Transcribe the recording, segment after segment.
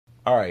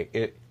All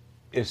right.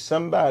 If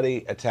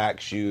somebody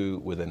attacks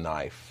you with a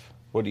knife,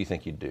 what do you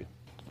think you'd do?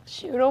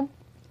 Shoot them.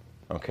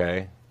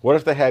 Okay. What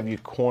if they have you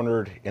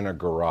cornered in a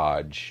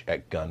garage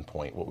at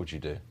gunpoint? What would you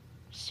do?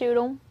 Shoot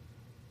them.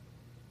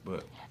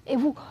 But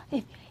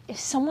If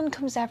someone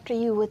comes after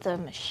you with a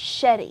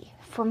machete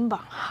from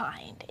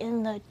behind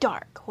in the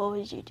dark, what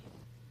would you do?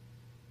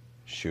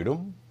 Shoot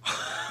them?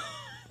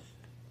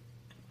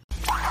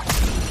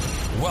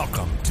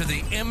 Welcome to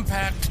the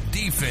Impact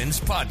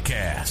Defense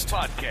Podcast.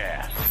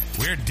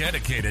 We're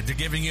dedicated to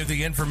giving you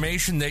the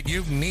information that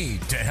you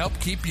need to help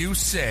keep you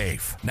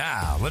safe.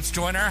 Now, let's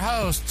join our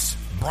hosts,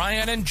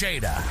 Brian and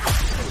Jada.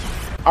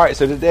 All right,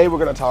 so today we're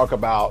going to talk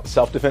about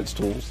self-defense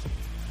tools,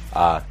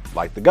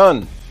 like the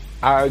gun.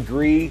 I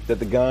agree that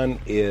the gun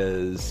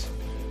is,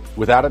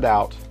 without a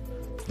doubt,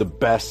 the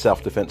best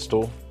self-defense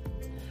tool,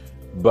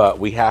 but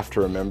we have to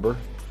remember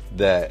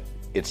that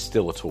it's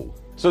still a tool.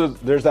 So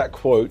there's that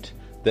quote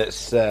that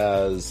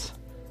says,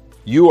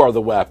 you are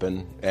the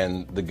weapon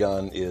and the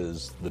gun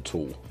is the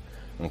tool,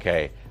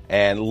 okay?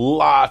 And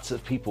lots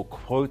of people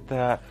quote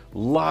that.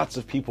 Lots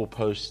of people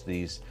post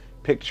these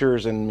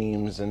pictures and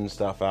memes and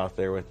stuff out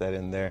there with that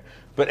in there.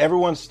 But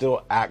everyone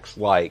still acts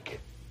like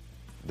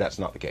that's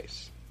not the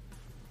case.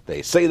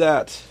 They say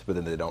that, but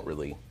then they don't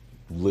really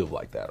live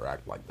like that or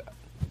act like that.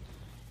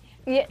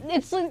 Yeah,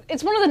 it's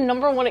one of the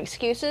number one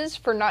excuses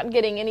for not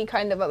getting any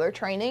kind of other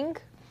training.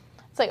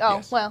 It's like, oh,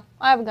 Yes. well,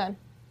 I have a gun.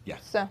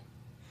 Yes. So,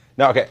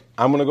 Now, okay,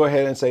 I'm going to go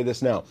ahead and say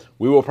this now.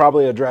 We will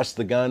probably address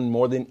the gun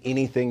more than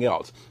anything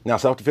else. Now,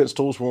 self-defense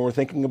tools, when we're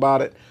thinking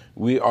about it,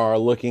 we are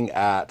looking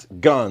at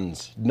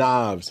guns,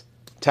 knives,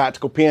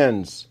 tactical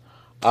pins,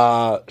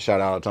 shout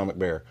out Atomic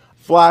Bear,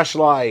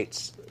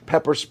 flashlights,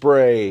 pepper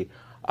spray,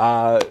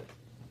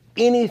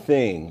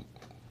 anything,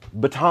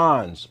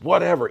 batons,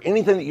 whatever,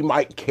 anything that you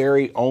might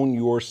carry on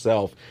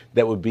yourself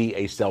that would be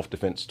a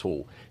self-defense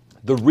tool.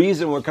 The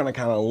reason we're going to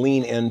kind of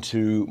lean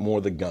into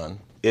more the gun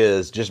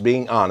is just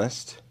being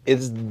honest.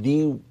 It's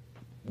the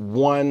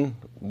one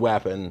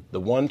weapon, the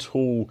one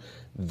tool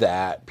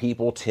that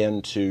people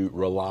tend to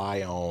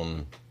rely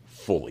on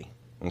fully,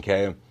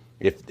 okay?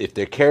 If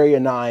they carry a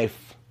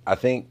knife, I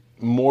think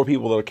more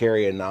people that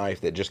carry a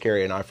knife, that just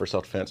carry a knife for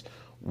self-defense,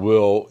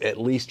 will at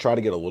least try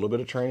to get a little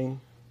bit of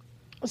training.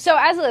 so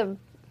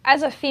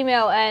as a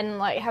female and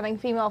like having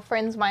female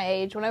friends my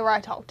age, whenever I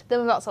talk to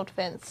them about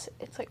self-defense,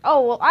 it's like,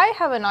 oh, well, I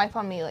have a knife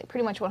on me like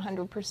pretty much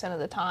 100% of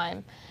the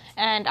time,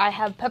 and I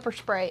have pepper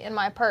spray in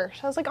my purse.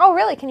 I was like, oh,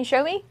 really? Can you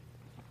show me?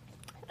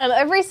 And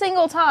every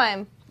single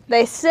time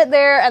they sit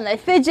there and they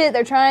fidget,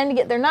 they're trying to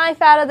get their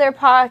knife out of their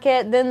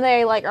pocket, then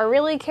they like are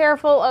really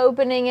careful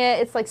opening it.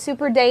 It's like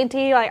super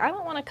dainty, like I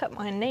don't want to cut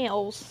my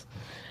nails.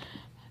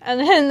 And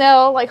then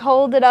they'll like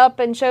hold it up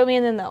and show me,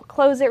 and then they'll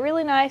close it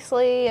really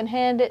nicely and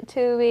hand it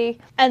to me.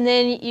 And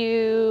then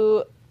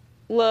you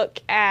look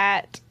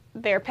at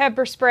their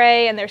pepper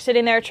spray and they're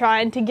sitting there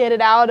trying to get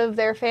it out of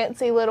their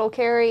fancy little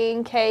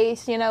carrying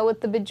case, you know,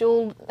 with the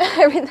bejeweled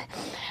everything.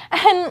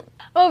 And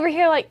over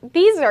here, like,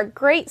 these are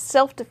great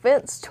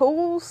self-defense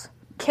tools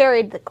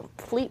carried the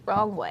complete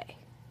wrong way.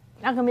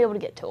 Not going to be able to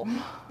get to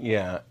them.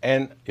 Yeah,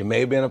 and it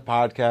may have been a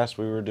podcast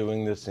we were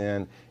doing this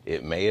in.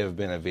 It may have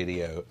been a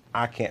video.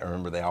 I can't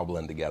remember. They all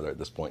blend together at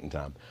this point in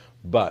time.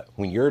 But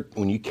when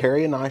you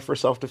carry a knife for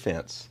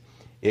self-defense,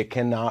 it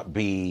cannot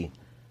be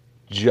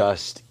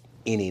just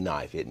any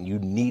knife. You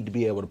need to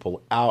be able to pull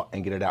it out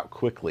and get it out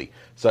quickly.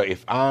 So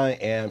if I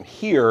am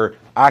here,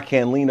 I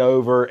can lean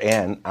over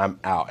and I'm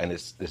out, and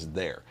it's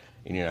there.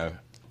 And, you know,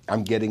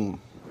 I'm getting,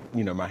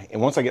 you know,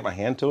 and once I get my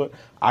hand to it,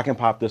 I can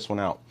pop this one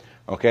out.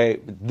 Okay,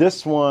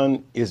 this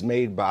one is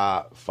made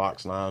by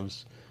Fox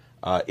Knives.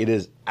 It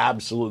is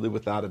absolutely,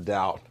 without a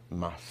doubt,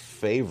 my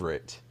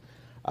favorite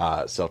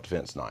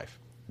self-defense knife.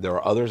 There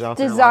are others out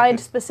there Designed like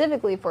it.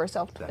 specifically for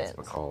self-defense.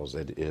 That's because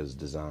it is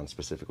designed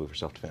specifically for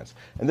self-defense.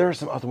 And there are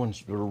some other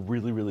ones that are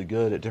really, really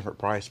good at different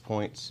price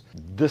points.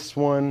 This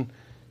one,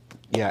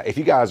 yeah, if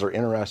you guys are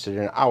interested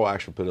in it, I will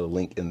actually put a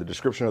link in the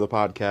description of the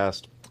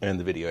podcast and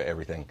the video,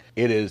 everything.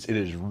 It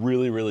is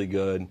really, really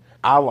good.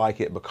 I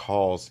like it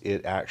because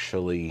it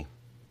actually,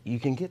 you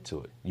can get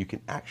to it. You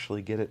can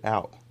actually get it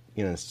out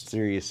in a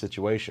serious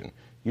situation.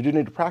 You do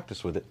need to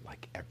practice with it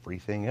like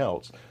everything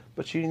else,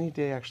 but you need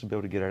to actually be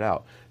able to get it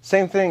out.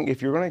 Same thing,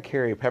 if you're going to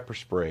carry a pepper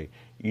spray,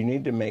 you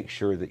need to make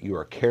sure that you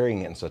are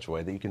carrying it in such a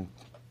way that you can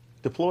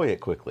deploy it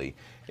quickly.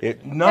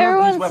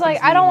 Everyone's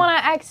like, I don't want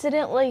to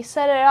accidentally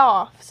set it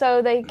off,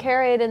 so they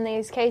carry it in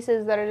these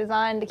cases that are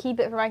designed to keep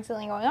it from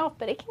accidentally going off,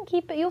 but it can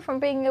keep you from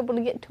being able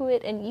to get to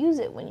it and use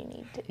it when you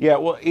need to. Yeah,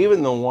 well,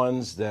 even the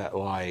ones that,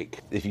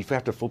 like, if you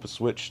have to flip a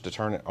switch to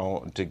turn it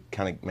on, to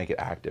kind of make it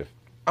active,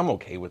 I'm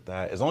okay with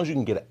that, as long as you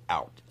can get it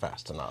out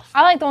fast enough.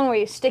 I like the one where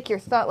you stick your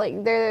thumb,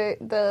 like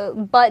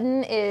the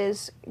button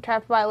is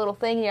trapped by a little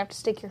thing, and you have to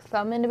stick your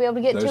thumb in to be able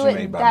to get Those to are it.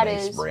 made by That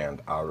Mace is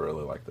brand. I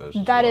really like those.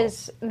 that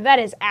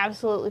is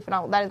absolutely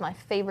phenomenal. That is my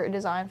favorite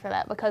design for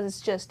that, because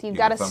it's just you've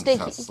got to stick.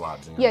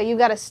 You've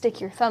got to stick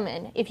your thumb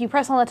in. If you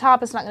press on the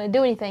top, it's not going to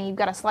do anything. You've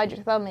got to slide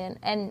your thumb in,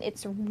 and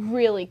it's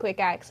really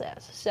quick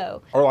access.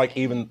 So, or like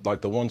even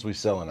like the ones we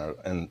sell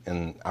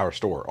in our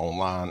store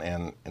online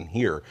and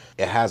here,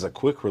 it has a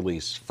quick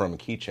release from a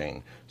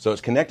keychain. So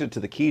it's connected to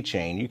the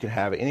keychain. You can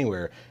have it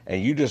anywhere,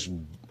 and you just,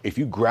 if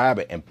you grab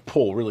it and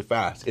pull really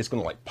fast, it's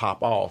going to like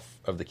pop off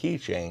of the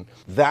keychain.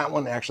 That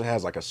one actually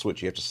has like a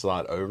switch you have to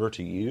slide over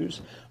to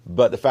use.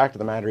 But the fact of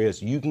the matter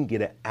is, you can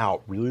get it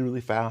out really,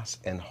 really fast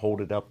and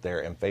hold it up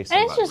there and face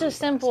somebody. And it's just really as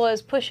simple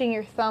as pushing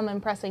your thumb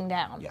and pressing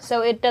down. Yeah.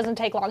 So it doesn't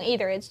take long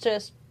either. It's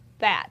just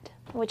that,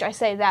 which I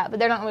say that, but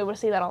they're not going to be able to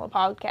see that on the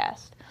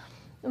podcast.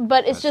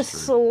 But it's That's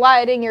just true.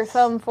 sliding your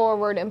thumb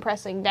forward and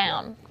pressing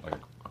down. Like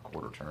a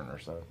quarter turn or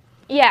so.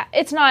 Yeah,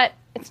 it's not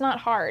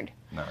hard.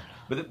 No.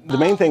 But the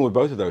main thing with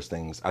both of those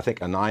things, I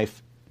think a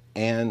knife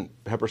and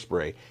pepper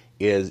spray,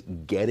 is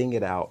getting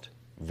it out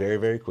very,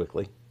 very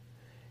quickly.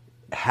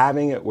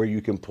 Having it where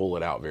you can pull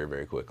it out very,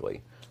 very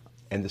quickly.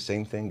 And the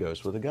same thing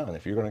goes with a gun.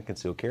 If you're going to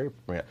conceal carry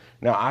permit.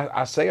 Now,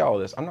 I say all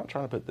this, I'm not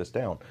trying to put this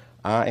down.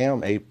 I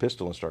am a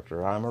pistol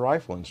instructor. I'm a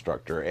rifle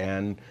instructor.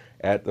 And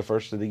at the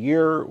first of the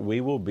year,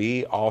 we will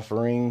be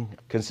offering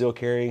concealed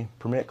carry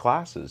permit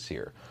classes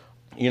here.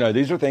 You know,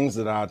 these are things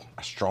that I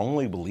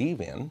strongly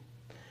believe in.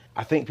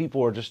 I think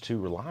people are just too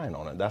reliant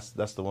on it.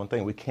 That's the one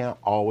thing. We can't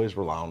always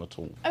rely on a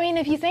tool. I mean,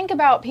 if you think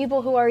about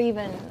people who are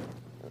even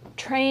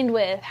trained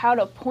with how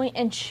to point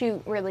and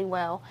shoot really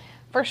well,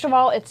 first of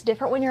all, it's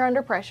different when you're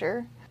under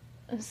pressure.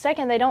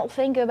 Second, they don't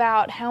think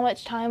about how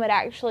much time it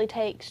actually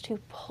takes to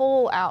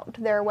pull out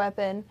their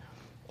weapon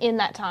in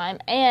that time,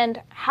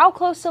 and how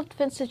close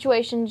self-defense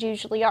situations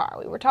usually are.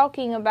 You were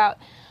talking about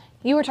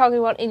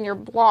in your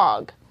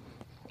blog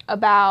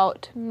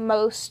about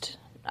most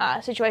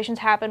situations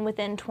happen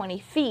within 20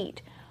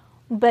 feet,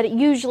 but it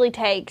usually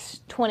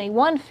takes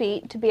 21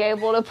 feet to be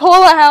able to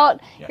pull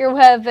out your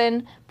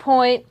weapon,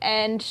 point,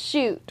 and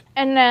shoot.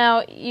 And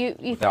now you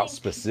Without think,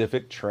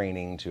 specific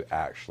training to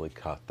actually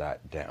cut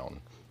that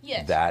down.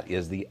 Yes. That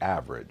is the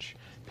average.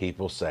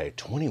 People say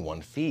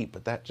 21 feet,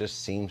 but that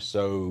just seems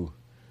so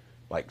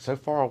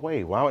far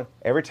away. Wow.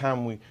 Every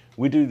time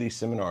we do these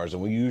seminars,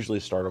 and we usually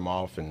start them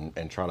off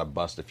and try to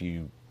bust a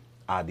few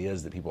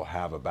ideas that people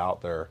have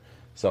about their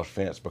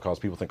self-defense, because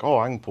people think, oh,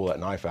 I can pull that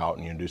knife out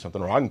and do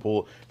something, or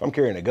if I'm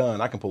carrying a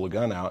gun, I can pull a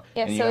gun out.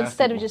 yeah, And so you ask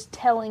instead of people- just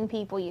telling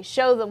people, you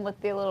show them with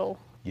the little...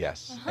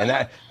 Yes, and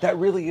that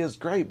really is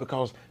great,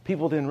 because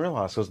people didn't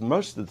realize, because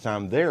most of the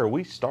time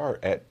we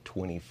start at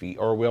 20 feet,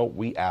 or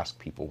we ask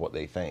people what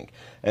they think.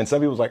 And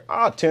some people's like,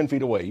 10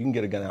 feet away, you can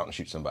get a gun out and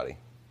shoot somebody.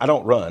 I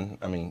don't run.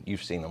 I mean,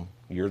 you've seen them.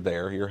 You're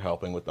there, you're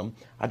helping with them.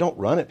 I don't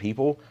run at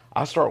people.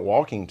 I start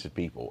walking to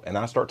people, and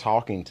I start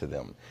talking to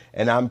them.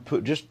 And I'm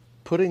just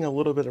putting a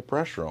little bit of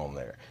pressure on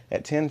there.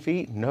 At 10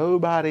 feet,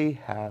 nobody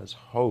has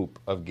hope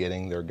of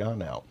getting their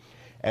gun out.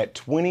 At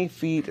 20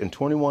 feet and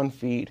 21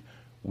 feet,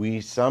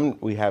 we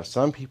have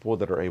some people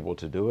that are able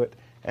to do it,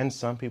 and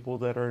some people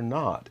that are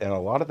not. And a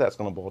lot of that's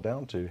going to boil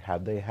down to,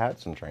 have they had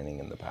some training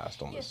in the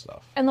past on this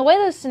stuff? And the way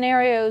those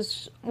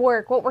scenarios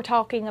work, what we're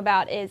talking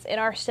about is in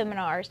our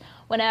seminars,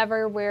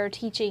 whenever we're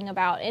teaching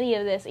about any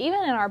of this,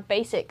 even in our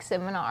basic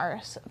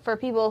seminars for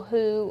people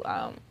who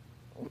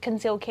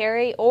conceal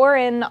carry, or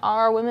in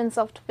our women's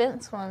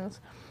self-defense ones,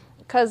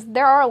 because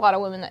there are a lot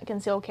of women that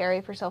conceal carry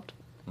for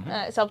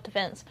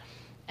self-defense.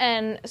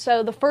 And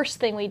so the first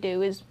thing we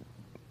do is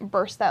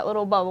burst that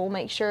little bubble,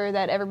 make sure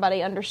that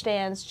everybody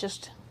understands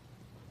just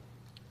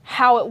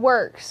how it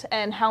works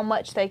and how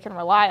much they can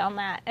rely on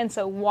that, and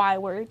so why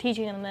we're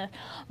teaching them this.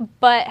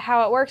 But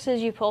how it works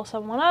is you pull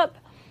someone up,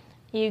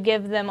 you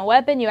give them a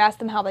weapon, you ask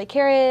them how they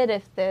carry it,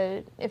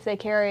 if they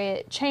carry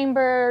it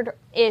chambered,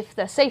 if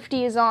the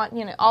safety is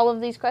on, all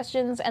of these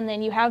questions, and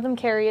then you have them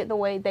carry it the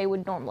way they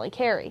would normally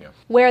carry,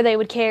 where they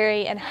would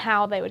carry and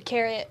how they would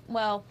carry it.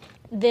 Well,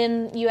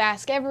 then you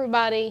ask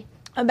everybody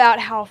about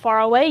how far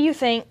away you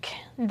think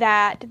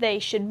that they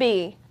should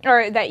be,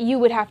 or that you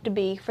would have to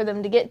be for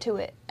them to get to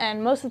it.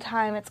 And most of the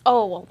time it's,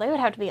 they would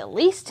have to be at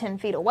least 10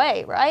 feet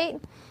away, right?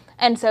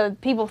 And so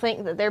people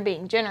think that they're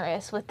being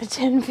generous with the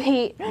 10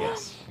 feet.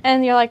 Yes.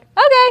 And you're like,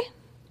 okay,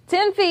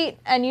 10 feet.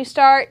 And you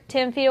start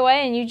 10 feet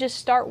away and you just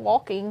start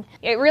walking.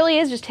 It really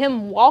is just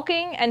him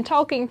walking and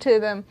talking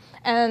to them.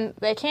 And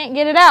they can't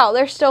get it out.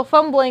 They're still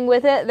fumbling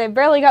with it. They've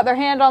barely got their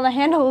hand on the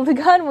handle of the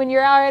gun when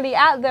you're already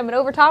at them and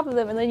over top of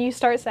them. And then you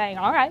start saying,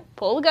 all right,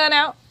 pull the gun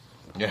out.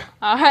 Yeah.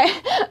 All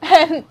right.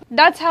 And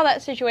that's how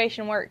that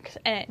situation works.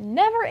 And it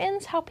never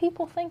ends how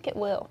people think it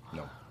will.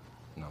 No.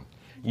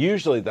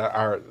 Usually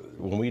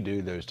when we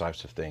do those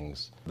types of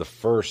things, the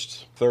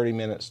first 30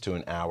 minutes to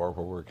an hour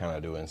where we're kind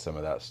of doing some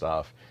of that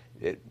stuff,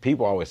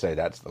 people always say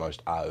that's the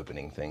most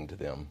eye-opening thing to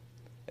them.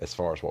 as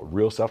far as what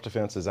real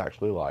self-defense is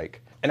actually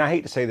like. And I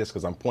hate to say this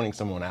because I'm pointing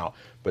someone out,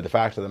 but the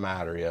fact of the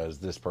matter is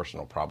this person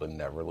will probably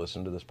never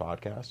listen to this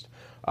podcast.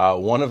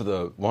 One of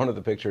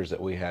the pictures that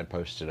we had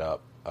posted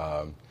up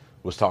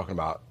was talking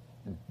about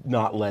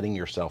not letting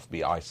yourself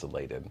be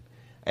isolated.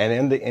 And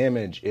in the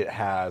image, it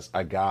has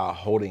a guy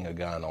holding a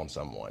gun on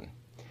someone.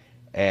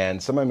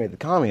 And somebody made the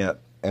comment,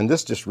 and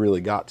this just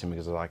really got to me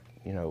because I was like,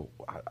 you know,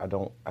 I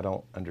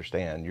don't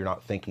understand. You're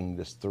not thinking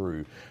this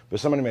through. But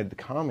somebody made the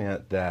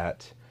comment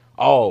that,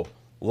 oh,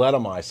 let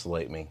them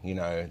isolate me. You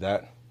know,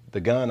 that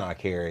the gun I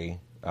carry,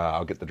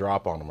 I'll get the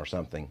drop on them or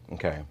something.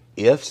 Okay.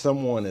 If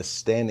someone is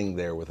standing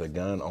there with a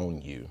gun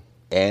on you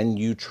and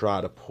you try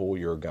to pull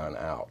your gun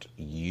out,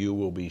 you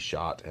will be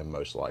shot and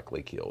most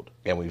likely killed.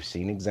 And we've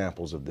seen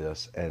examples of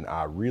this, and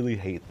I really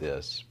hate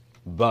this,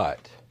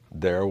 but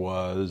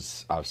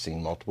I've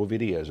seen multiple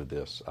videos of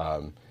this.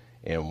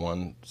 In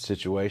one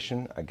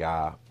situation, a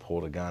guy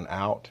pulled a gun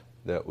out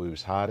that we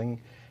was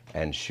hiding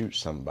and shoots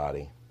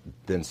somebody.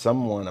 Then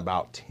someone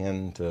about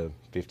 10 to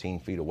 15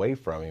 feet away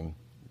from him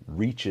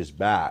reaches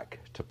back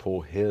to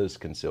pull his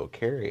concealed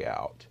carry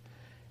out.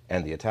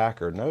 And the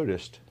attacker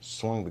noticed,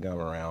 swung the gun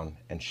around,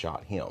 and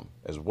shot him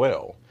as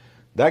well.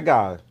 That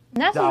guy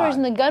And that's the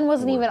reason the gun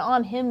wasn't even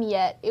on him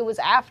yet. It was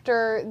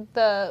after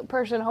the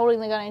person holding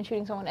the gun and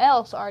shooting someone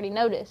else already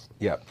noticed.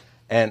 Yep.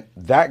 And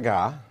that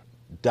guy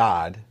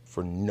died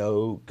for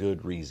no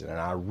good reason. And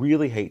I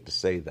really hate to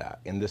say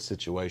that in this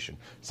situation.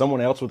 Someone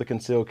else with a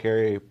concealed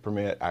carry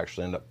permit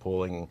actually ended up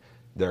pulling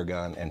their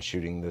gun and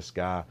shooting this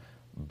guy.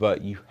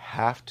 But you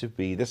have to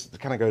be, this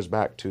kind of goes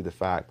back to the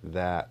fact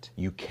that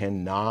you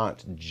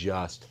cannot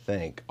just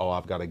think, oh,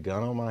 I've got a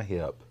gun on my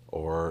hip,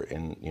 or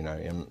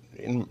I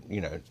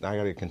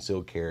got a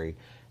concealed carry,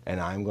 and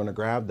I'm going to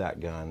grab that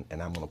gun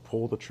and I'm going to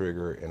pull the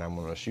trigger and I'm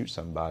going to shoot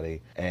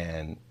somebody,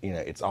 and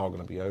it's all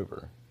going to be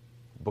over.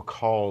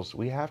 Because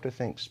we have to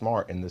think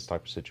smart in this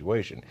type of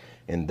situation.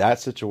 In that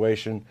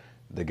situation,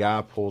 the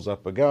guy pulls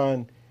up a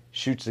gun,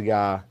 shoots the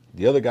guy.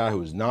 The other guy,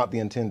 who is not the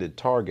intended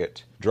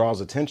target, draws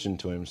attention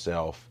to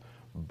himself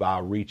by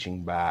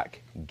reaching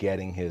back,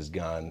 getting his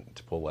gun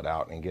to pull it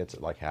out, and gets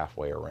it like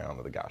halfway around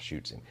and the guy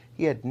shoots him.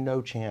 He had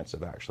no chance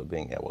of actually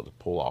being able to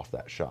pull off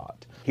that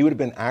shot. He would have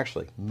been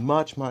actually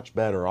much, much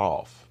better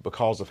off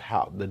because of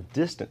how the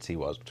distance he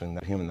was between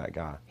him and that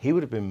guy. He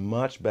would have been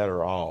much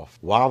better off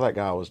while that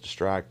guy was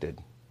distracted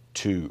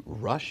to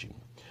rush him,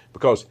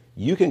 because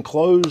you can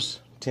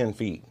close 10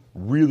 feet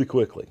really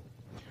quickly.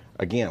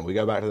 Again, we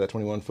go back to that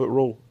 21-foot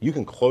rule. You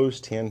can close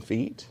 10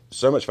 feet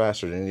so much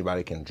faster than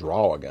anybody can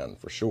draw a gun,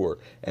 for sure.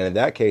 And in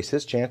that case,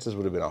 his chances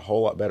would have been a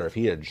whole lot better if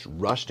he had just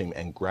rushed him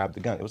and grabbed the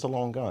gun. It was a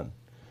long gun.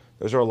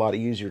 Those are a lot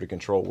easier to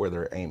control where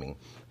they're aiming.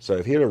 So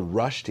if he had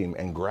rushed him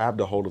and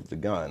grabbed a hold of the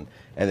gun,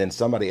 and then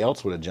somebody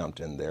else would have jumped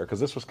in there, because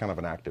this was kind of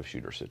an active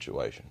shooter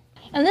situation.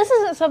 And this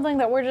isn't something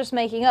that we're just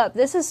making up.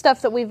 This is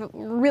stuff that we've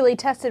really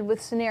tested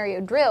with scenario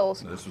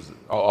drills. This was,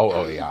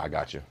 oh yeah, I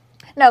got you.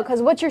 No,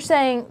 because what you're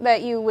saying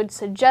that you would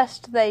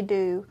suggest they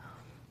do,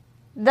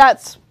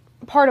 that's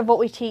part of what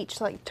we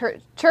teach, like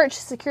church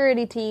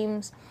security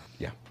teams.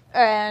 Yeah.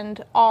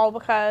 And all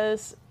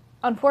because,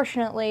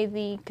 unfortunately,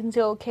 the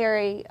concealed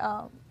carry,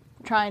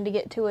 trying to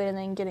get to it and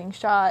then getting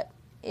shot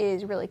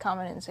is really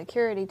common in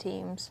security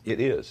teams. It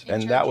is.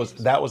 And that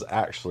was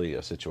actually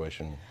a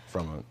situation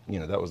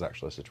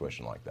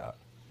like that.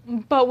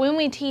 But when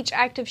we teach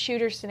active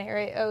shooter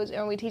scenarios,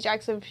 and we teach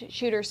active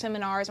shooter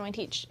seminars, and we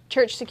teach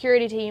church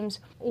security teams,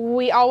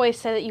 we always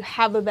say that you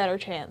have a better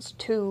chance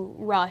to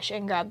rush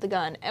and grab the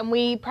gun. And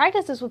we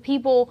practice this with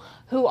people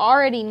who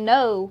already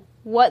know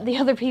what the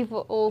other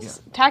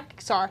people's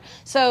tactics are.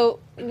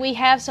 So we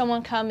have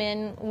someone come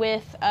in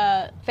with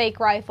a fake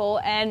rifle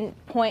and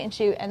point and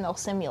shoot, and they'll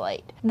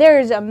simulate.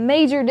 There's a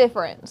major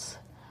difference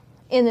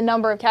in the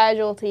number of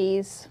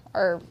casualties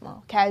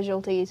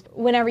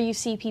whenever you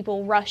see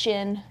people rush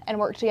in and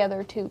work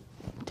together to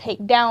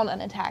take down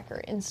an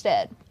attacker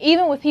instead.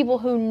 Even with people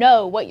who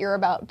know what you're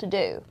about to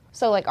do.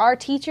 So like our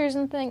teachers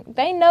and things,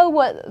 they know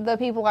what the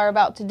people are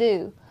about to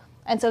do.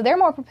 And so they're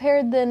more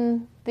prepared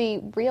than the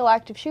real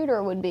active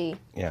shooter would be.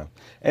 Yeah.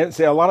 And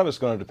see, a lot of it's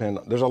going to depend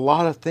on, there's a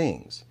lot of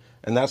things.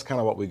 And that's kind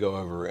of what we go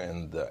over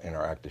in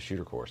our active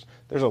shooter course.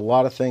 There's a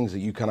lot of things that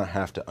you kind of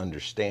have to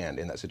understand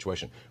in that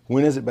situation.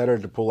 When is it better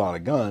to pull out a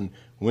gun?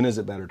 When is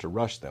it better to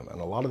rush them?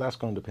 And a lot of that's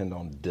going to depend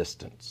on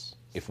distance.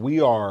 If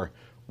we are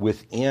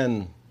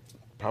within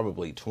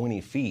probably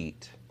 20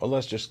 feet, well,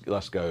 let's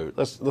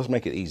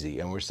make it easy.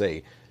 And we'll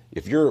say,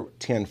 if you're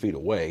 10 feet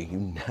away, you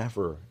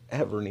never,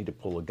 ever need to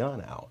pull a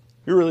gun out.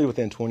 You're really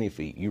within 20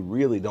 feet. You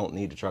really don't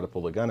need to try to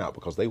pull the gun out,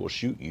 because they will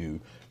shoot you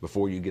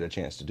before you get a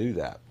chance to do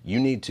that. You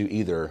need to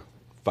either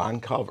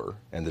find cover,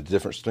 and the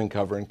difference between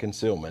cover and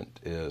concealment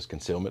is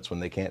concealment's when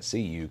they can't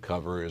see you.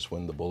 Cover is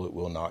when the bullet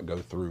will not go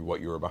through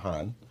what you're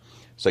behind.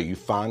 So you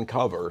find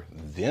cover,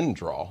 then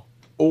draw,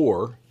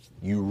 or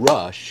you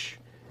rush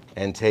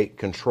and take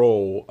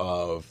control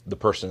of the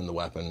person and the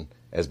weapon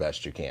as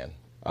best you can.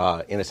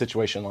 In a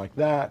situation like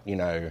that,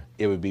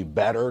 it would be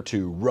better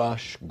to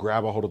rush,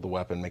 grab a hold of the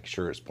weapon, make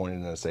sure it's pointed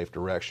in a safe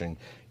direction,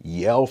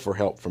 yell for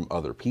help from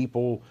other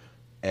people.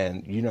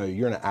 And,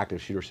 you're in an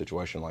active shooter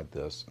situation like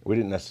this. We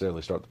didn't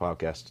necessarily start the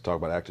podcast to talk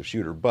about active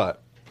shooter,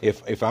 but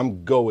if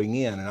I'm going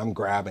in and I'm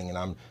grabbing and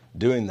I'm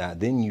doing that,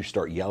 then you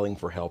start yelling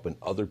for help and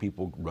other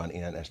people run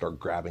in and start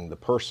grabbing the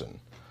person.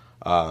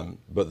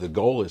 But the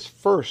goal is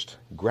first,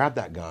 grab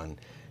that gun,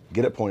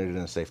 get it pointed in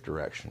a safe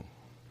direction.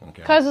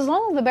 Okay. Because as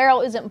long as the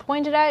barrel isn't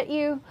pointed at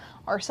you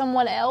or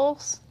someone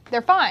else,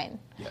 they're fine.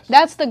 Yes.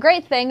 That's the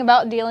great thing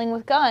about dealing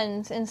with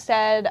guns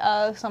instead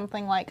of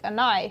something like a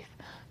knife.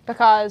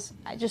 Because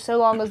just so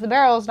long as the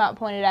barrel's not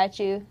pointed at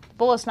you, the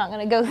bullet's not going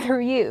to go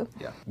through you.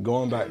 Yeah.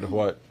 Going back to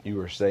what you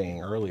were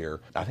saying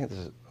earlier, I think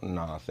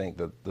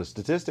that the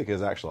statistic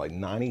is actually like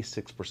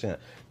 96%.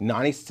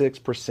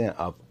 96%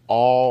 of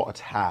all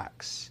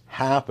attacks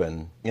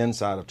happen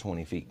inside of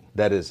 20 feet.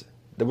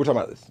 We're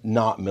talking about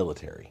not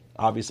military.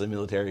 Obviously,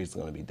 military is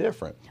going to be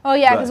different. Oh,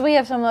 yeah, because we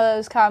have some of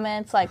those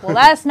comments like, well,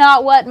 that's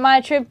not what my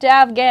trip to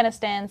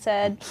Afghanistan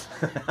said.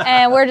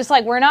 And we're just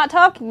like, we're not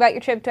talking about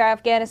your trip to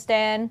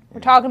Afghanistan. We're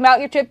talking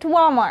about your trip to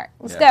Walmart.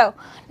 Let's go.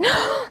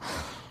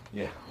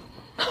 Yeah.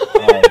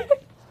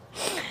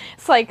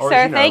 It's like,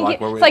 sir,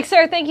 thank you. It's like,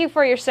 sir, thank you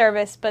for your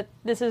service, but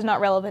this is not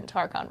relevant to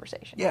our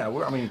conversation. Yeah,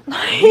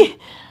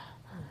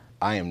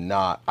 I am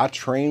not. I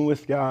train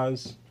with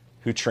guys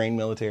who train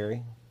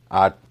military.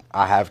 I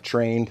have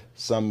trained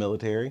some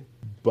military,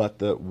 but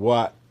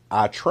what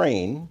I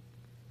train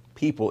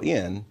people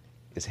in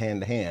is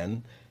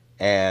hand-to-hand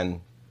and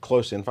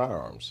close-in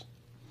firearms.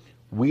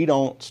 We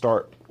don't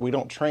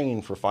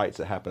train for fights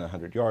that happen at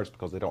 100 yards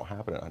because they don't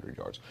happen at 100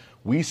 yards.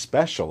 We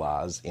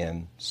specialize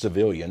in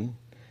civilian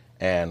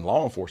and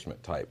law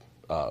enforcement type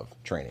of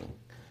training.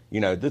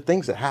 The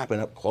things that happen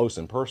up close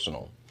and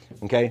personal.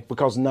 Okay,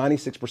 because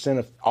 96%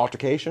 of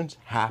altercations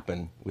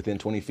happen within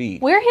 20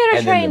 feet. We're here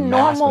to train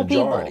normal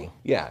people.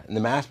 Yeah, and the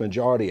mass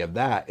majority of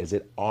that is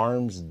at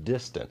arm's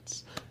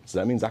distance. So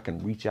that means I can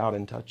reach out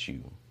and touch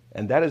you.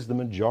 And that is the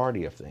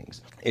majority of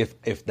things.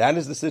 If that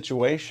is the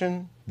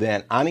situation,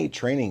 then I need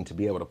training to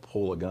be able to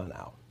pull a gun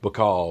out.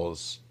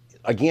 Because,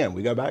 again,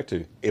 we go back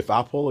to, if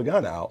I pull a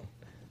gun out,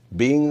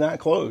 being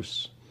that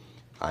close,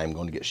 I'm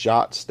going to get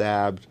shot,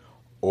 stabbed,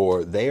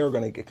 or they are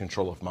going to get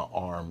control of my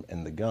arm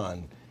and the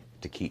gun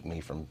to keep me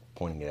from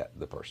pointing it at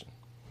the person.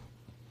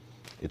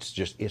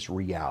 It's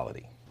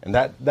reality. And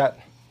that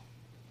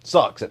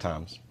sucks at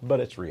times,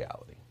 but it's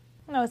reality.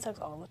 No, it sucks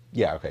all the time.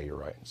 Yeah, okay, you're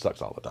right. It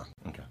sucks all the time.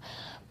 Okay.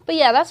 But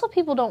yeah, that's what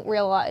people don't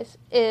realize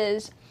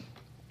is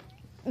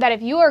that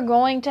if you are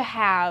going to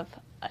have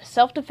a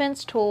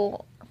self-defense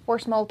tool,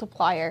 force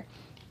multiplier,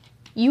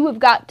 you have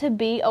got to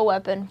be a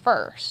weapon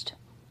first.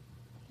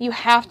 You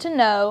have to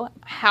know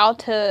how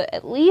to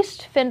at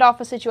least fend off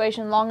a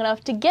situation long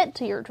enough to get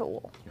to your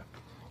tool.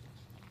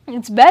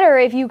 It's better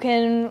if you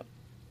can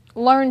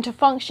learn to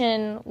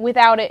function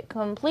without it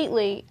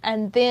completely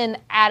and then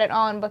add it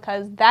on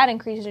because that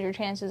increases your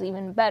chances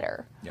even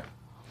better. Yeah.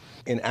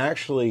 And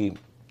actually,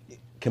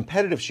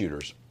 competitive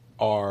shooters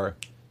are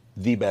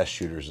the best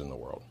shooters in the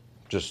world,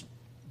 just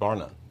bar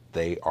none.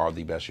 They are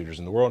the best shooters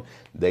in the world.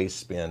 They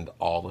spend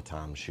all the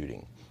time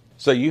shooting.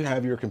 So you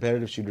have your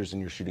competitive shooters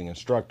and your shooting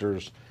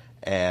instructors,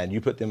 and you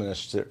put them in a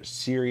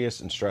serious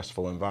and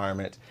stressful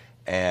environment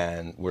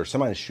and where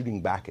somebody's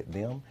shooting back at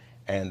them,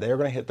 and they're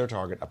going to hit their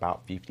target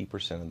about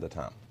 50% of the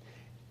time.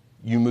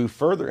 You move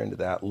further into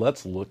that,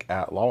 let's look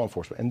at law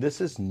enforcement. And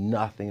this is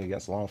nothing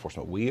against law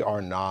enforcement. We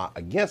are not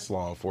against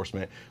law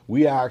enforcement.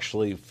 We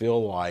actually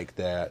feel like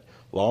that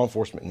law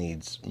enforcement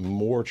needs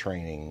more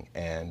training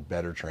and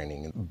better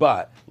training.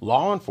 But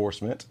law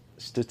enforcement,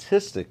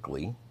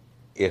 statistically,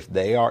 if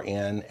they are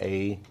in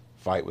a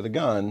fight with a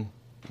gun,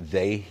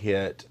 they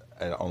hit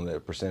on the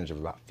percentage of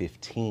about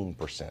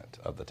 15%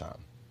 of the time.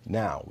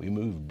 Now, we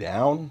move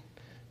down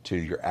to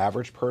your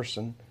average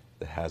person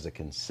that has a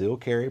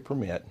concealed carry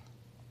permit,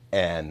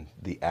 and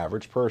the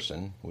average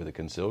person with a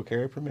concealed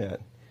carry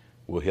permit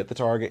will hit the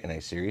target in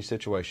a serious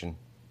situation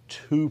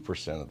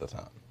 2% of the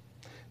time.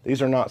 These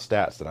are not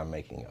stats that I'm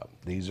making up.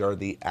 These are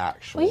the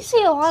actual We see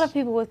stats. a lot of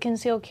people with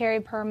concealed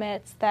carry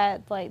permits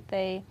that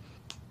they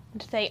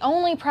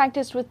only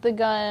practiced with the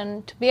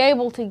gun to be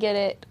able to get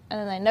it,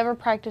 and then they never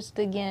practiced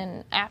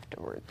again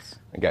afterwards.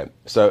 Okay,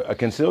 so a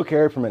concealed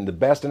carry permit, the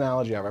best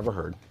analogy I've ever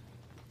heard,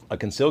 a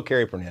concealed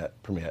carry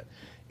permit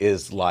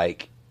is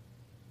like,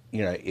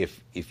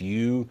 if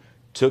you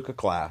took a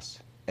class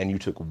and you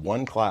took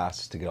one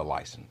class to get a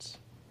license,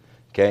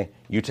 okay?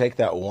 You take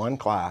that one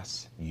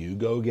class, you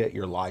go get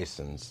your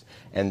license,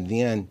 and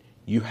then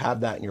you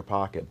have that in your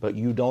pocket, but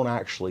you don't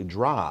actually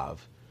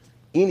drive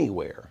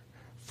anywhere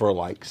for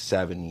like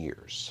 7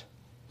 years.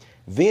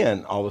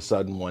 Then all of a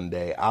sudden one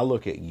day I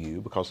look at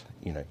you, because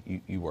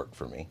you work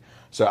for me.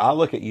 So I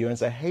look at you and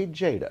say, hey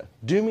Jada,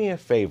 do me a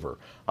favor.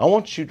 I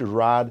want you to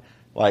ride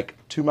like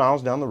 2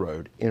 miles down the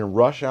road in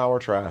rush hour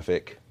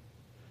traffic,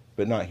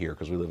 but not here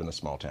because we live in a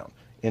small town,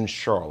 in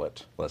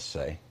Charlotte, let's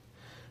say,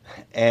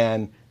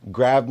 and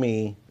grab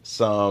me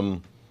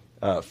some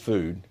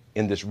food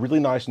in this really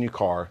nice new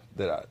car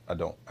that I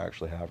don't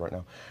actually have right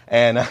now,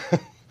 and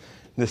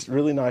this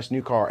really nice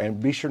new car, and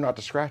be sure not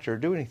to scratch or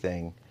do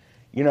anything,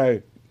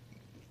 you're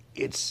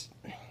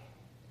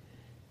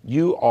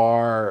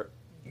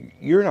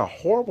in a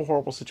horrible,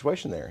 horrible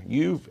situation there.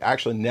 You've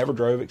actually never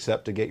drove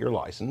except to get your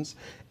license,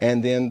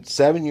 and then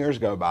 7 years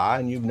go by,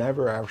 and you've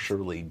never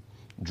actually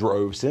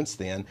drove since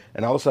then,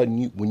 and all of a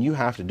sudden, when you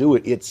have to do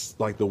it, it's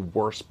like the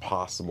worst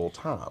possible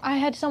time. I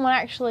had someone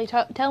actually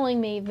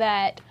telling me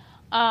that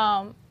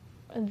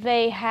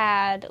they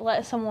had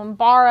let someone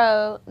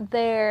borrow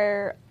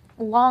their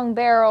long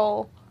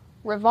barrel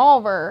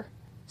revolver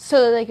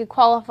so that they could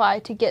qualify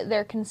to get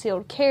their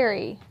concealed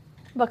carry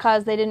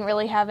because they didn't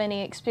really have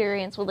any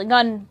experience with a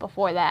gun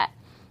before that.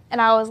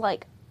 And I was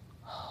like,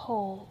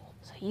 oh,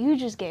 so you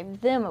just gave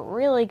them a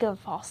really good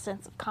false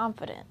sense of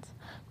confidence.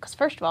 Because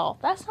first of all,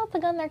 that's not the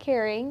gun they're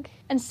carrying.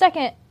 And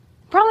second,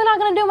 probably not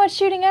going to do much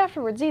shooting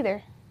afterwards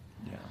either.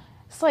 Yeah.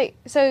 It's like,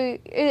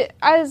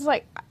 I was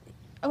like,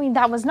 I mean,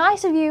 that was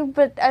nice of you,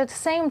 but at the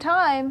same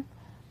time,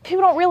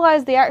 people don't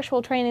realize the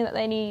actual training that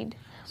they need.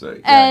 So,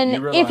 yeah,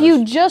 and if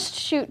you just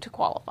shoot to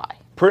qualify.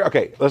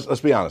 Okay, let's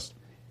be honest.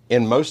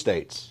 In most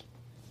states,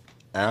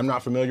 and I'm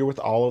not familiar with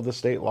all of the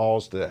state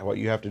laws that what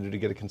you have to do to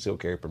get a concealed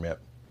carry permit.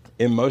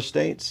 In most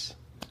states,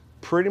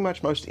 pretty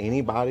much most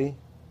anybody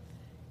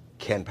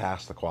can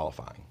pass the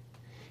qualifying.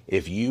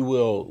 If you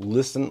will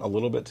listen a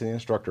little bit to the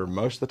instructor,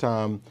 most of the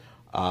time,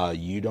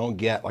 you don't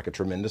get like a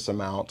tremendous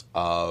amount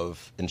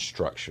of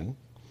instruction,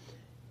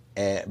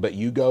 but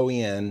you go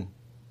in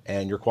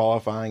and you're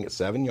qualifying at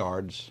 7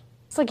 yards.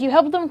 It's like you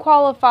help them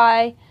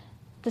qualify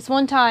this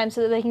one time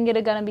so that they can get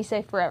a gun and be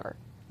safe forever.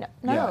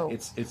 No.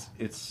 Yeah,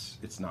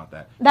 it's not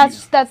that.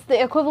 That's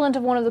the equivalent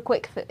of one of the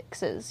quick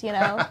fixes,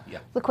 Yeah.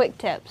 The quick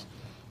tips.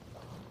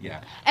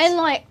 Yeah. And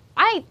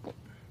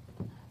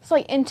it's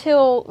like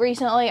until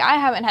recently, I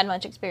haven't had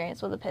much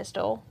experience with a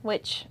pistol,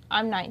 which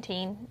I'm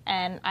 19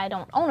 and I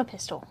don't own a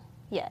pistol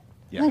yet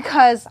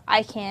because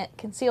I can't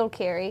concealed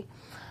carry,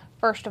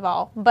 first of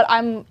all. But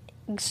I'm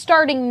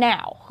starting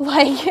now,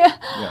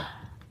 and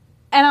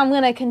I'm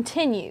going to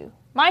continue.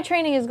 My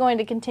training is going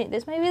to continue.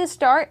 This may be the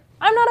start.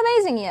 I'm not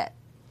amazing yet.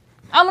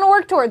 I'm going to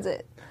work towards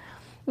it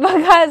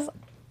because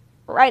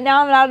right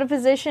now I'm not in a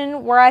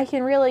position where I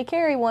can really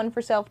carry one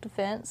for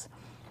self-defense.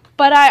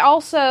 But I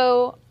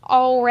also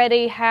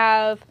already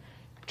have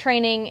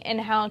training in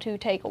how to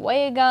take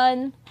away a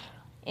gun.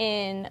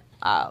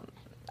 I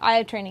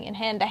have training in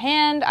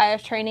hand-to-hand. I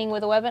have training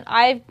with a weapon.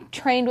 I've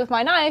trained with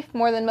my knife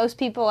more than most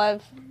people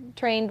have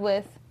trained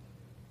with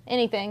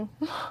anything.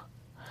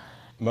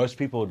 Most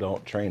people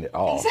don't train at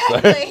all.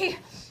 Exactly.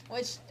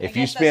 Which if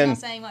you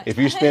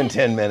spend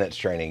 10 minutes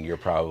training, you're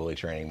probably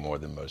training more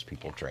than most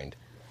people trained.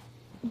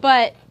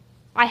 But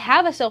I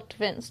have a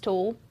self-defense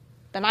tool,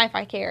 the knife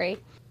I carry,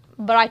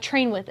 but I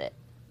train with it.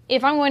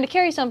 If I'm going to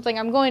carry something,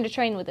 I'm going to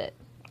train with it.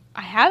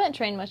 I haven't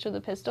trained much with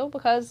a pistol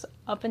because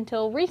up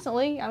until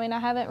recently, I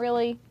haven't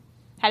really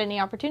had any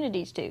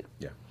opportunities to.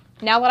 Yeah.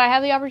 Now that I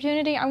have the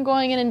opportunity, I'm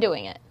going in and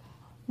doing it.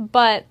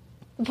 But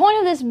the point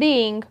of this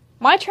being,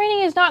 my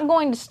training is not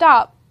going to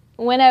stop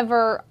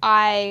whenever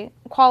I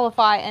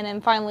qualify and am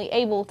finally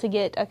able to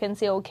get a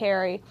concealed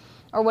carry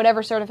or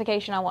whatever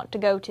certification I want to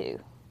go to.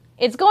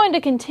 It's going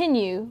to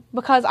continue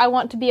because I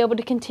want to be able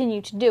to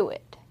continue to do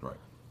it. Right.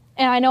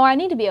 And I know I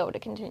need to be able to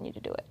continue to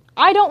do it.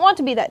 I don't want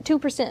to be that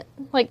 2%,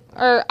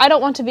 or I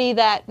don't want to be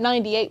that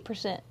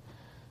 98%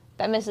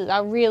 that misses. I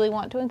really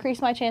want to increase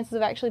my chances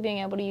of actually being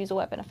able to use a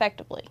weapon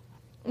effectively,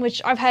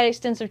 which I've had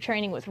extensive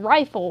training with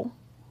rifle,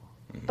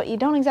 but you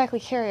don't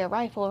exactly carry a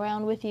rifle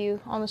around with you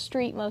on the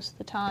street most of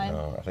the time.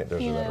 No, I think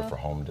those are better for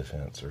home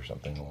defense or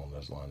something along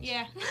those lines.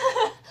 Yeah.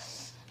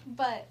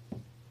 But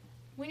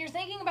when you're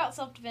thinking about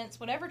self-defense,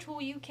 whatever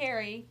tool you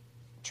carry,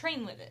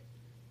 train with it.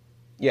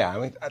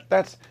 Yeah,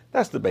 that's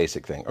the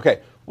basic thing.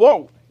 Okay,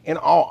 well, in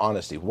all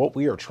honesty, what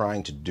we are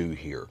trying to do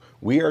here,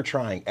 we are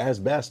trying as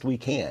best we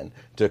can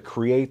to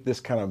create this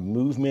kind of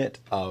movement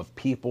of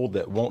people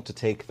that want to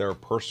take their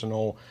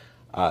personal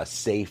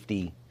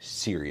safety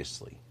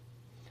seriously.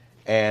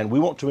 And we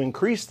want to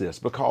increase this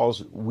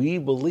because we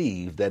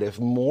believe that if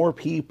more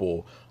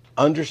people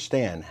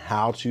understand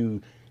how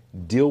to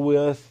deal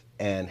with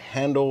and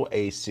handle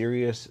a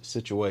serious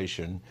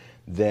situation,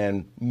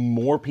 then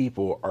more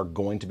people are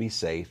going to be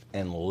safe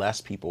and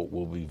less people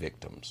will be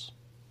victims.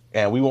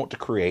 And we want to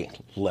create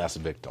less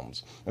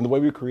victims. And the way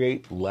we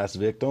create less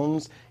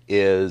victims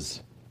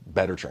is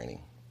better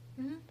training.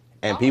 Mm-hmm.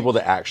 And people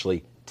that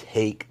actually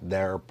take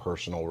their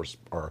personal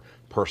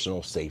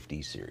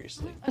safety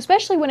seriously.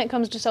 Especially when it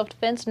comes to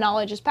self-defense,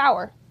 knowledge is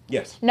power.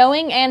 Yes.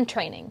 Knowing and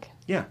training.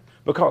 Yeah,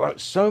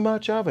 because so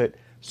much of it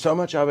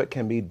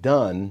can be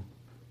done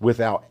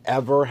without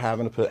ever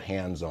having to put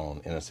hands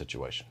on in a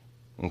situation.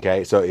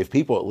 Okay, so if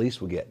people at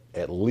least would get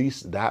at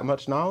least that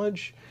much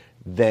knowledge,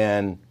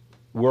 then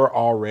we're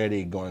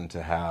already going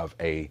to have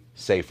a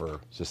safer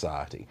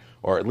society.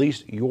 Or at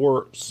least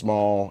your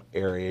small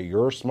area,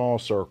 your small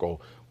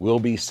circle will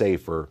be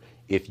safer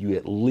if you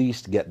at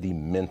least get the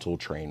mental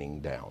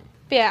training down.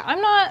 Yeah,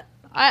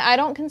 I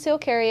don't conceal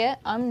carry it.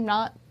 I'm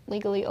not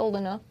legally old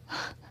enough.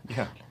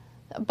 Yeah.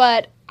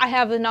 But I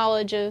have the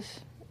knowledge of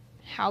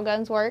how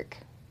guns work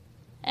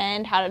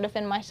and how to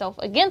defend myself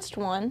against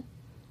one,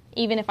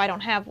 even if I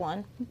don't have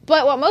one.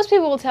 But what most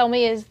people will tell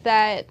me is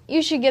that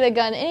you should get a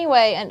gun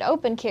anyway and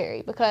open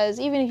carry, because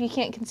even if you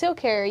can't conceal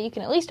carry, you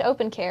can at least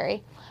open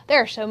carry.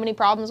 There are so many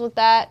problems with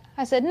that.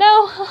 I said,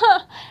 no,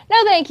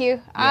 no thank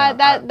you. Yeah,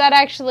 that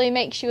actually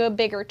makes you a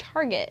bigger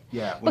target.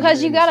 Yeah,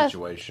 because you gotta...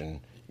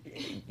 situation,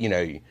 you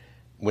know,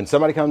 when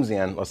somebody comes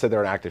in, let's say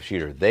they're an active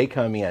shooter, they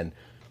come in,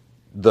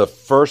 the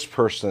first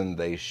person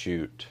they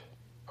shoot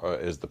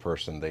is the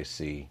person they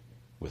see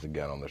with a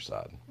gun on their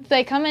side. If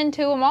they come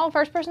into a mall, the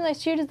first person they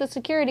shoot is the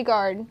security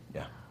guard.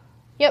 Yeah.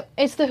 Yep,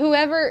 it's the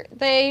whoever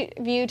they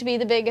view to be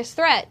the biggest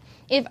threat.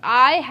 If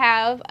I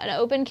have an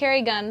open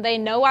carry gun, they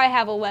know I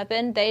have a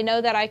weapon, they know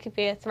that I could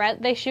be a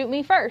threat, they shoot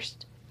me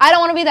first. I don't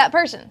want to be that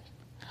person.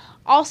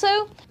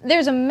 Also,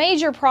 there's a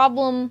major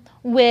problem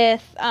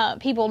with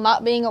people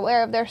not being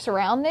aware of their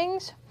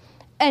surroundings.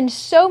 And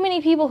so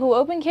many people who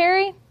open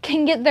carry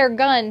can get their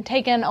gun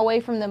taken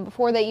away from them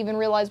before they even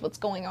realize what's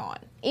going on.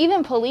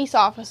 Even police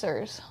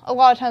officers, a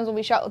lot of times, will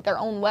be shot with their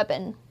own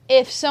weapon.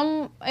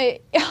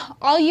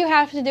 All you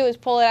have to do is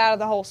pull it out of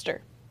the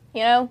holster,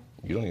 you know?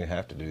 You don't even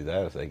have to do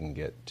that if they can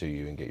get to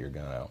you and get your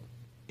gun out.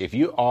 If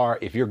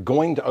you're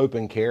going to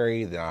open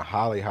carry, then I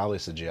highly, highly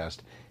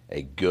suggest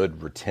a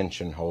good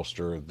retention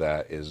holster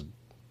that is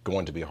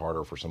going to be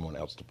harder for someone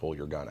else to pull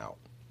your gun out.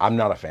 I'm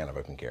not a fan of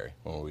open carry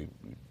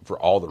for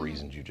all the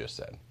reasons you just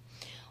said.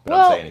 But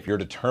I'm saying if you're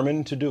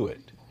determined to do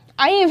it.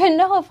 I even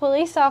know a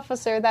police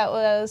officer that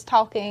was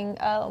talking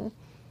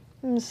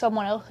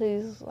someone else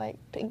who's like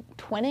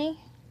 20,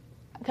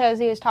 because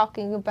he was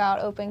talking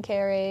about open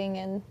carrying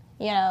and,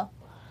 you know,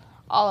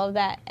 all of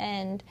that,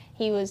 and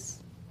he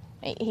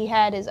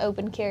had his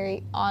open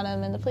carry on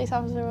him, and the police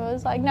officer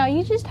was like, no,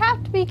 you just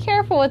have to be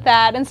careful with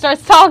that, and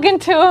starts talking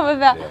to him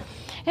about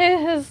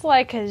it's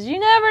like, because you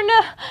never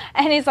know.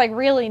 And he's like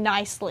really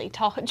nicely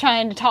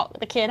trying to talk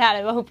the kid out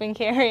of open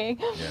carrying.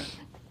 Yeah.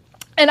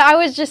 And I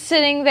was just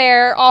sitting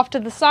there off to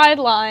the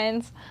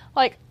sidelines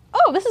like,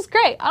 oh, this is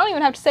great. I don't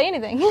even have to say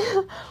anything.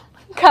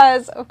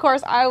 Because, of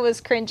course, I was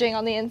cringing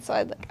on the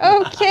inside. Like,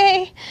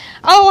 okay,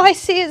 all I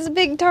see is a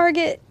big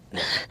target.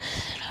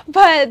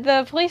 But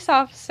the police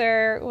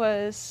officer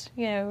was,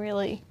 you know,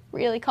 really,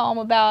 really calm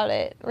about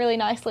it, really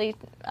nicely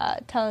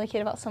telling the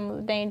kid about some of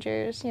the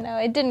dangers. You know,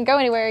 it didn't go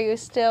anywhere. He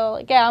was still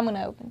like, yeah, I'm going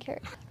to open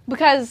carry.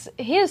 Because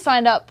he is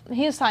signed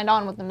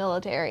on with the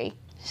military.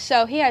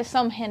 So he has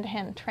some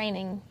hand-to-hand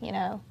training, you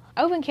know.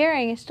 Open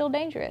carrying is still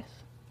dangerous.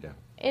 Yeah.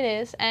 It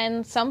is.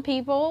 And some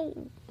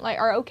people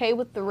are okay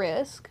with the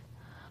risk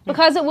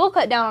because it will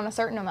cut down on a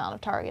certain amount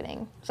of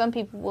targeting. Some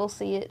people will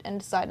see it and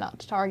decide not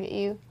to target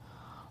you.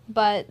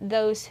 But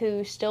those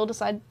who still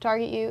decide to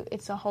target you,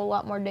 it's a whole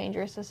lot more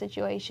dangerous a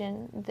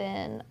situation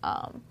than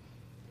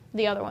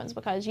the other ones,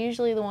 because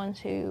usually the ones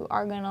who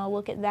are going to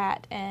look at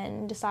that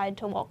and decide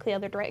to walk the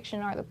other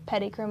direction are the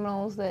petty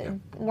criminals that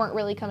weren't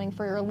really coming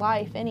for your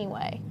life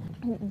anyway.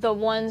 The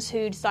ones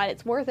who decide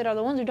it's worth it are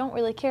the ones who don't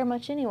really care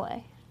much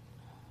anyway.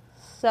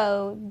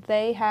 So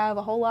they have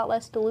a whole lot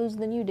less to lose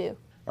than you do.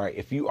 All right,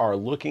 if you are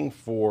looking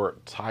for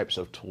types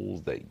of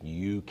tools that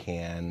you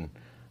can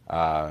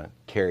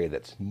carry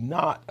that's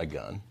not a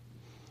gun,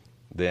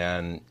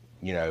 then,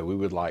 you know, we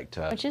would like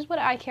to... Which is what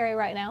I carry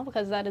right now,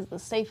 because that is the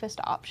safest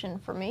option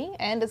for me,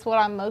 and it's what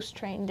I'm most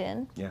trained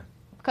in. Yeah.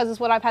 Because it's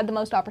what I've had the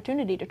most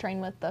opportunity to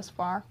train with thus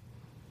far.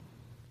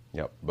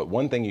 Yep. But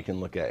one thing you can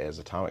look at is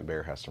Atomic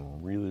Bear has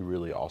some really,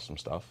 really awesome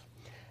stuff.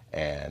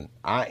 And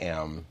I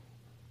am,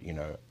 you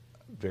know,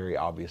 very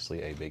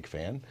obviously a big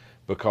fan,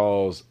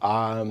 because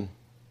I'm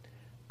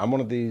one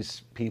of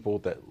these people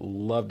that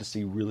love to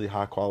see really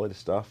high quality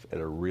stuff at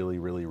a really,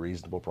 really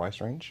reasonable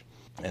price range.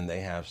 And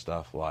they have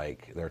stuff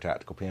like their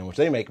tactical pen, which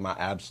they make my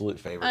absolute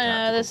favorite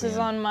tactical this pen.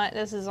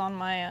 This is on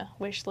my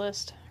wish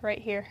list right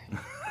here.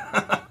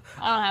 I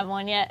don't have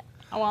one yet.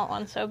 I want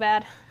one so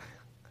bad.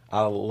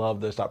 I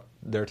love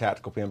their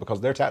tactical pen,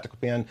 because their tactical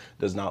pen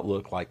does not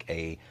look like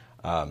a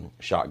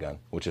shotgun,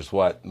 which is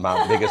what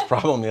my biggest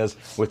problem is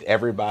with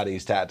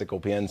everybody's tactical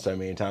pens so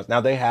many times.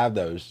 Now, they have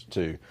those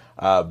too,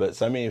 but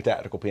so many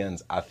tactical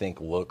pens I think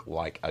look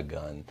like a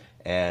gun.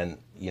 And,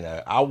 you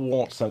know, I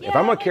want something. If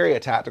I'm going to carry a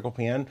tactical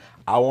pen,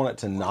 I want it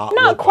to not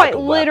look quite like a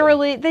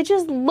literally. Weapon. They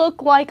just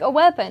look like a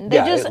weapon.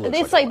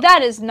 It's like that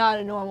that is not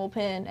a normal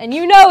pen, and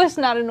you know it's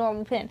not a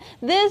normal pen.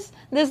 This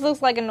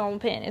looks like a normal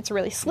pen. It's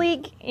really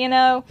sleek, you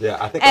know. Yeah,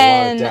 I think a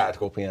lot of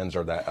tactical pens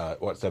are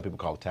that what some people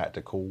call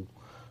tactical.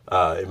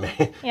 And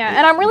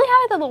I'm really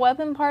happy that the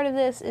weapon part of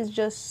this is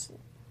just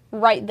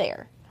right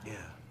there. Yeah.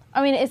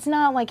 I mean, it's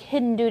not like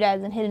hidden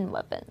doodads and hidden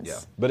weapons. Yeah,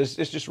 but it's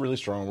just really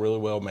strong, really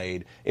well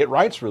made. It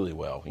writes really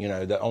well, you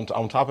know, that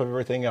on top of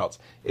everything else.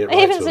 It writes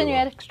even really send you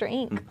well. extra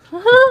ink.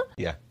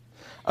 Yeah.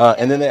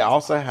 And then they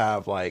also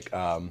have, like,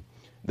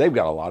 they've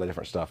got a lot of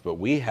different stuff, but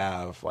we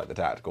have, like, the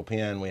tactical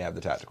pen. We have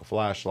the tactical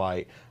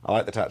flashlight. I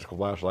like the tactical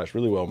flashlight. It's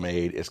really well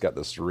made. It's got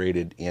the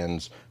serrated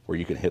ends where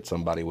you can hit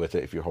somebody with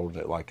it if you're holding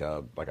it like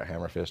a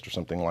hammer fist or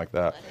something like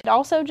that. It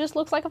also just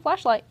looks like a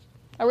flashlight.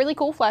 a really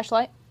cool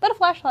flashlight, but a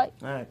flashlight.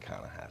 It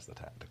kind of has the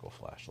tactical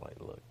flashlight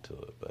look to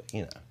it, but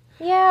you know.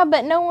 Yeah,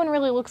 but no one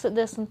really looks at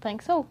this and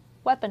thinks, oh,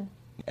 weapon.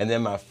 And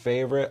then my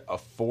favorite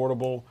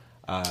affordable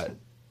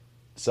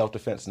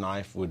self-defense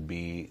knife would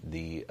be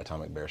the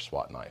Atomic Bear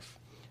SWAT knife.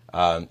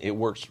 It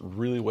works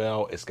really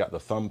well. It's got the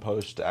thumb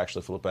post to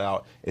actually flip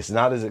out. It's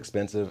not as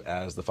expensive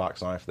as the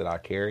Fox knife that I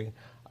carry.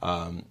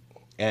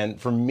 And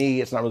for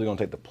me, it's not really going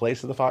to take the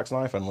place of the Fox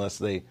knife unless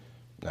they,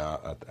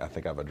 I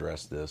think I've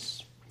addressed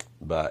this,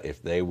 but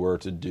if they were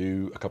to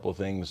do a couple of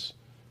things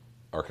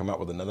or come out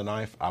with another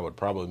knife, I would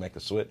probably make the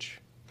switch.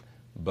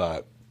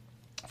 But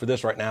for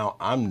this right now,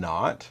 I'm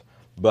not.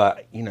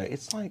 But, you know,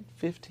 it's like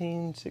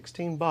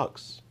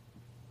 $15-16.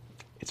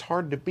 It's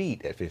hard to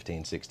beat at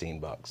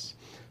 $15-16.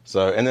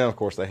 So, and then of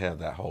course they have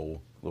that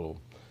whole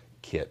little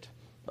kit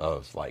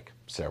of like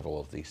several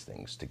of these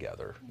things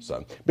together.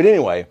 So, but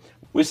anyway,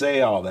 we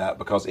say all that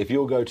because if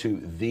you'll go to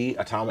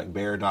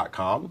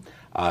theatomicbear.com,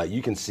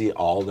 you can see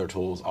all their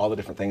tools, all the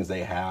different things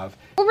they have.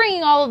 We're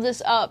bringing all of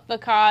this up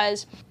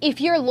because if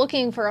you're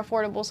looking for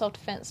affordable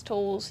self-defense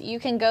tools, you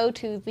can go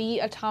to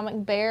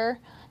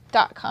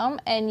theatomicbear.com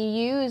and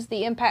use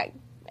the Impact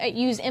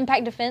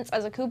Defense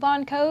as a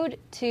coupon code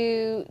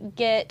to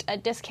get a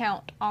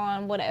discount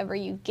on whatever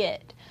you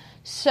get.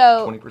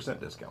 So 20%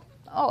 discount.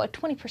 Oh, a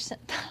 20%.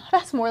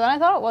 That's more than I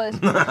thought it was.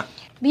 But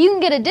you can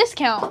get a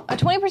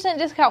 20%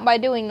 discount by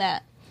doing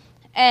that.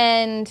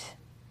 And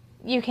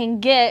you can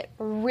get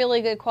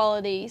really good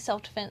quality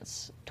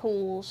self-defense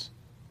tools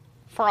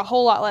for a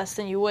whole lot less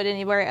than you would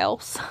anywhere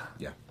else.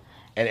 Yeah.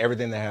 And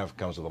everything they have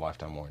comes with a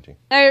lifetime warranty.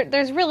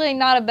 There's really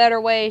not a better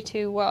way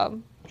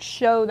to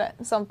show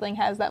that something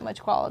has that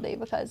much quality,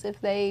 because if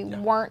they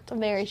weren't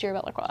very sure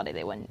about the quality,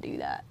 they wouldn't do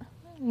that.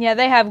 Yeah,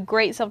 they have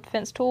great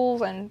self-defense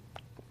tools and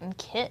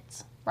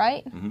kits.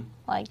 Right? Mm-hmm.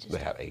 Like just they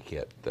have a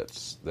kit that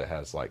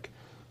has like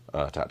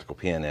a tactical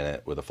pen in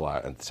it with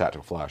a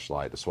tactical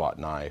flashlight, the SWAT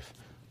knife,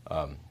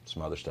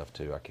 some other stuff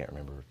too. I can't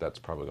remember. That's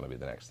probably going to be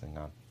the next thing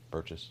I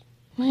purchase.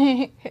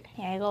 Yeah,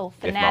 a little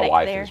fanatic if my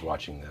wife there. is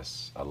watching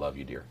this, I love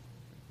you, dear.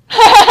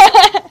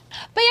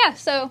 But yeah,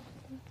 so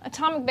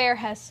Atomic Bear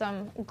has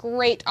some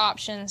great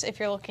options if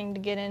you're looking to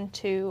get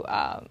into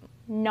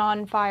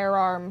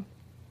non-firearm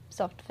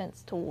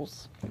self-defense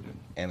tools.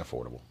 And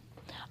affordable.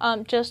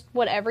 Just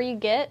whatever you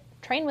get,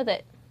 train with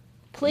it.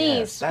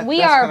 Please. Yes, we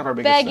that's are kind of our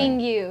biggest begging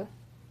thing. you.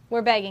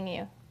 We're begging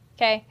you.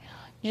 Okay?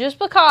 Just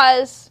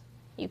because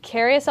you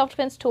carry a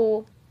self-defense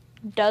tool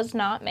does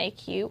not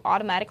make you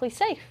automatically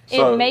safe.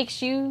 So, it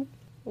makes you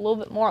a little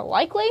bit more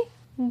likely,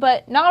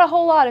 but not a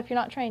whole lot if you're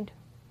not trained.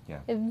 Yeah.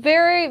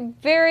 Very,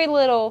 very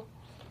little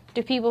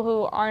do people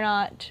who are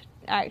not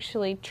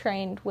actually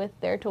trained with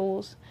their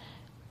tools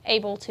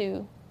able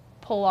to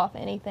pull off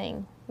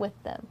anything with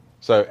them.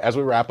 So as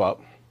we wrap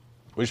up,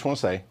 we just want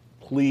to say,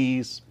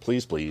 please,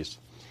 please, please,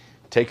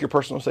 take your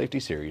personal safety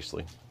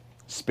seriously.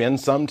 Spend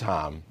some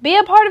time. Be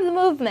a part of the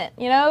movement,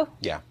 you know?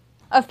 Yeah.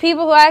 Of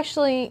people who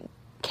actually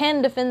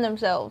can defend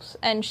themselves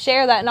and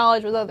share that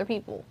knowledge with other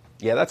people.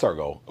 Yeah, that's our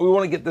goal. We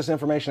want to get this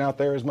information out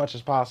there as much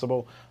as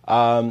possible.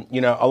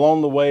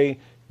 Along the way,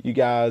 you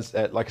guys,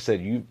 like I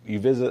said, you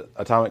visit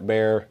Atomic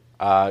Bear,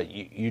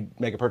 you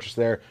make a purchase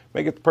there,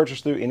 make a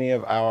purchase through any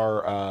of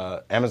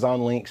our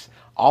Amazon links.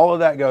 All of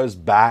that goes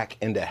back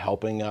into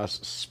helping us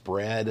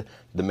spread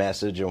the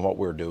message and what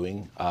we're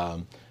doing.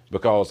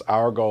 Because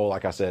our goal,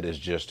 like I said, is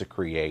just to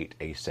create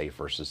a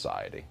safer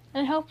society.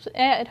 And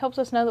it helps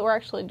us know that we're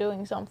actually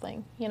doing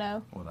something, you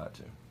know? Well, that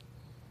too.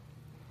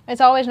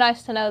 It's always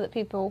nice to know that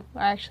people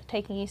are actually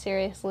taking you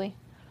seriously,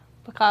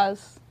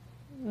 because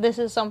this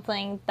is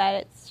something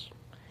that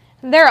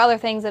there are other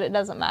things that it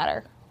doesn't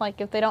matter.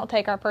 Like if they don't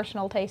take our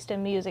personal taste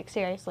in music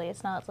seriously,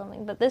 it's not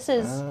something. But this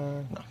is,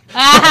 No.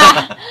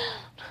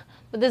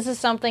 but this is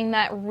something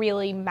that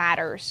really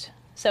matters.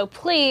 So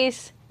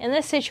please, in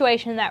this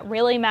situation that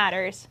really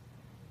matters,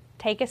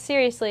 take us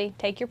seriously,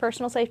 take your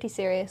personal safety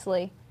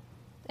seriously,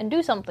 and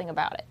do something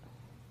about it.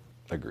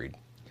 Agreed.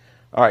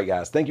 All right,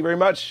 guys. Thank you very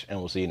much, and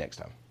we'll see you next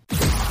time.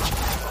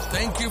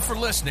 Thank you for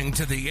listening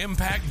to the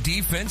Impact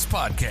Defense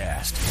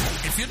Podcast.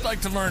 If you'd like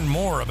to learn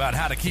more about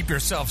how to keep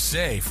yourself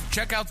safe,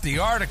 check out the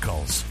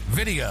articles,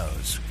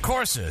 videos,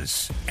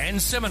 courses,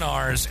 and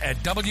seminars at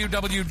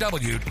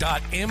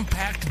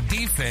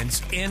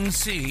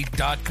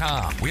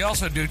www.impactdefensenc.com. We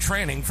also do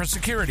training for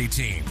security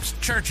teams,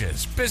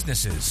 churches,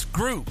 businesses,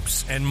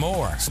 groups, and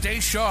more.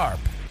 Stay sharp,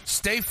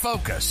 stay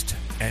focused,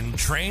 and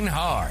train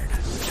hard.